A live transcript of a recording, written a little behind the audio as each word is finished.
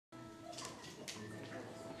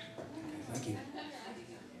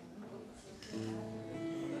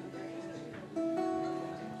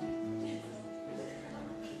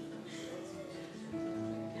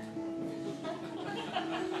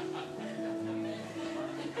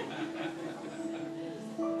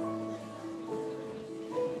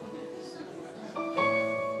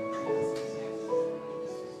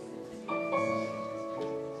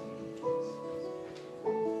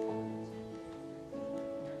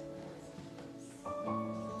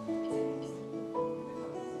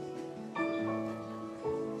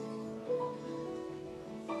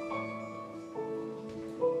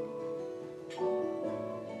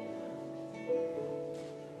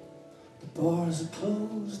Bars are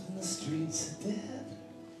closed and the streets are dead,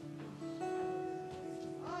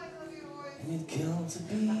 and you'd kill to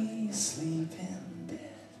be asleep in bed.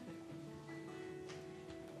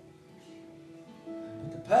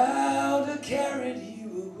 But the powder carried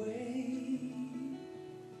you away,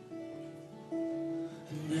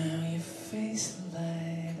 and now you face the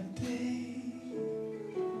light of day.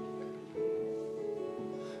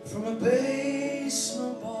 From a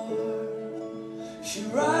basement bar she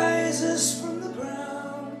rises from the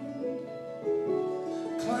ground,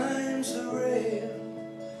 climbs the rail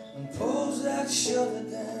and pulls that shutter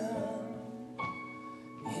down.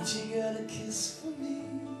 Ain't you got a kiss for me?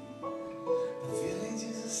 The village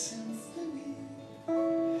is a symphony.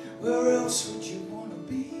 Where else would you want to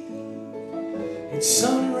be? It's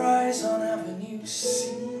sunrise on Avenue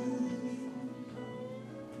C.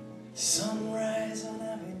 Sunrise on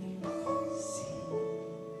Avenue C.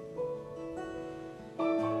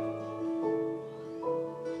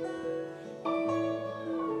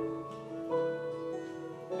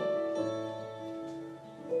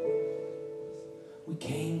 We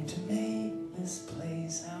came to make this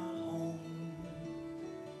place our home.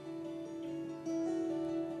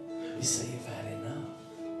 You say you've had enough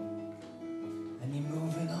and you're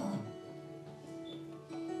moving on.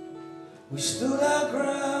 We stood our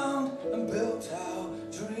ground and built our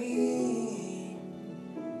dream.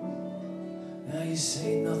 Now you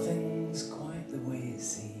say nothing's quite the way it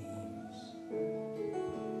seems.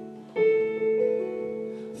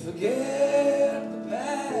 Forget the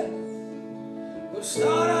past, we'll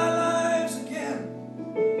start our lives again.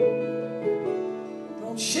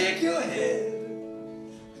 Don't shake your head,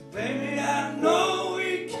 'cause baby I know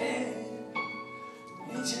we can.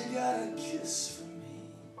 Ain't you got a kiss for me?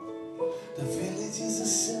 The village is a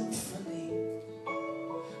symphony.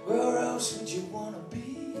 Where else would you want to be?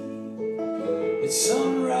 It's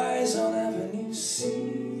sunrise on Avenue C.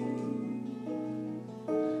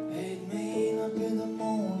 It may not be the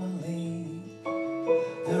Mona Lisa,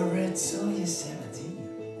 the red Yosemite,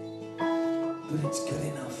 but it's good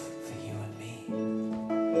enough for you and me.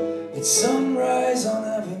 It's sunrise on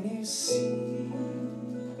Avenue C.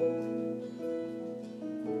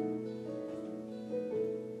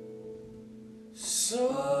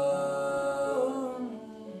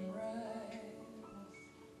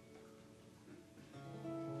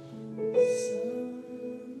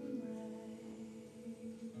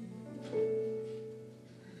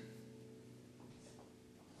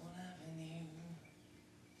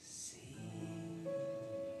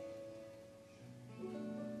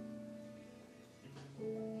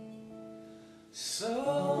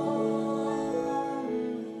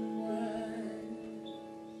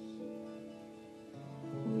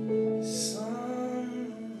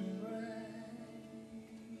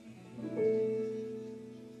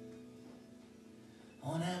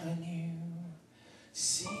 On Avenue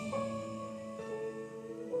C.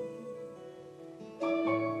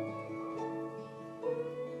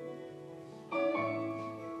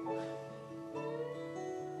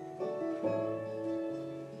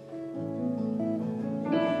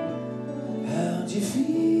 How'd you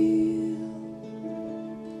feel?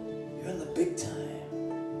 You're in the big time.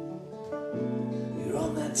 You're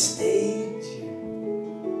on that stage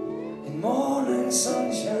in morning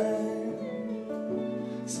sunshine.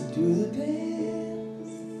 So do the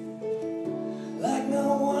dance like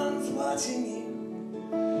no one's watching you.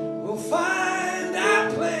 We'll find our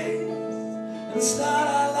place and start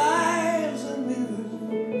our lives anew.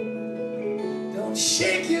 Don't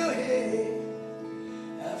shake your head,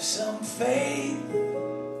 have some faith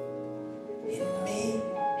in me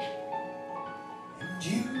and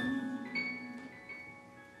you.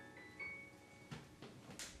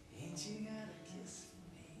 Ain't you got a kiss for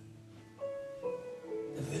me?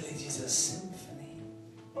 The village is a symphony.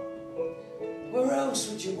 Where else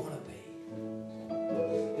would you want to be?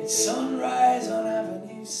 It's sunrise on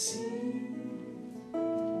Avenue C.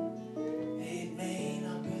 It may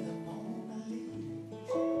not be the Mona Lisa,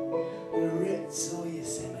 the Ritz or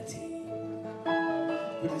Yosemite,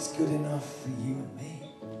 but it's good enough for you and me.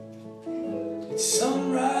 It's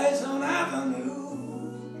sunrise on Avenue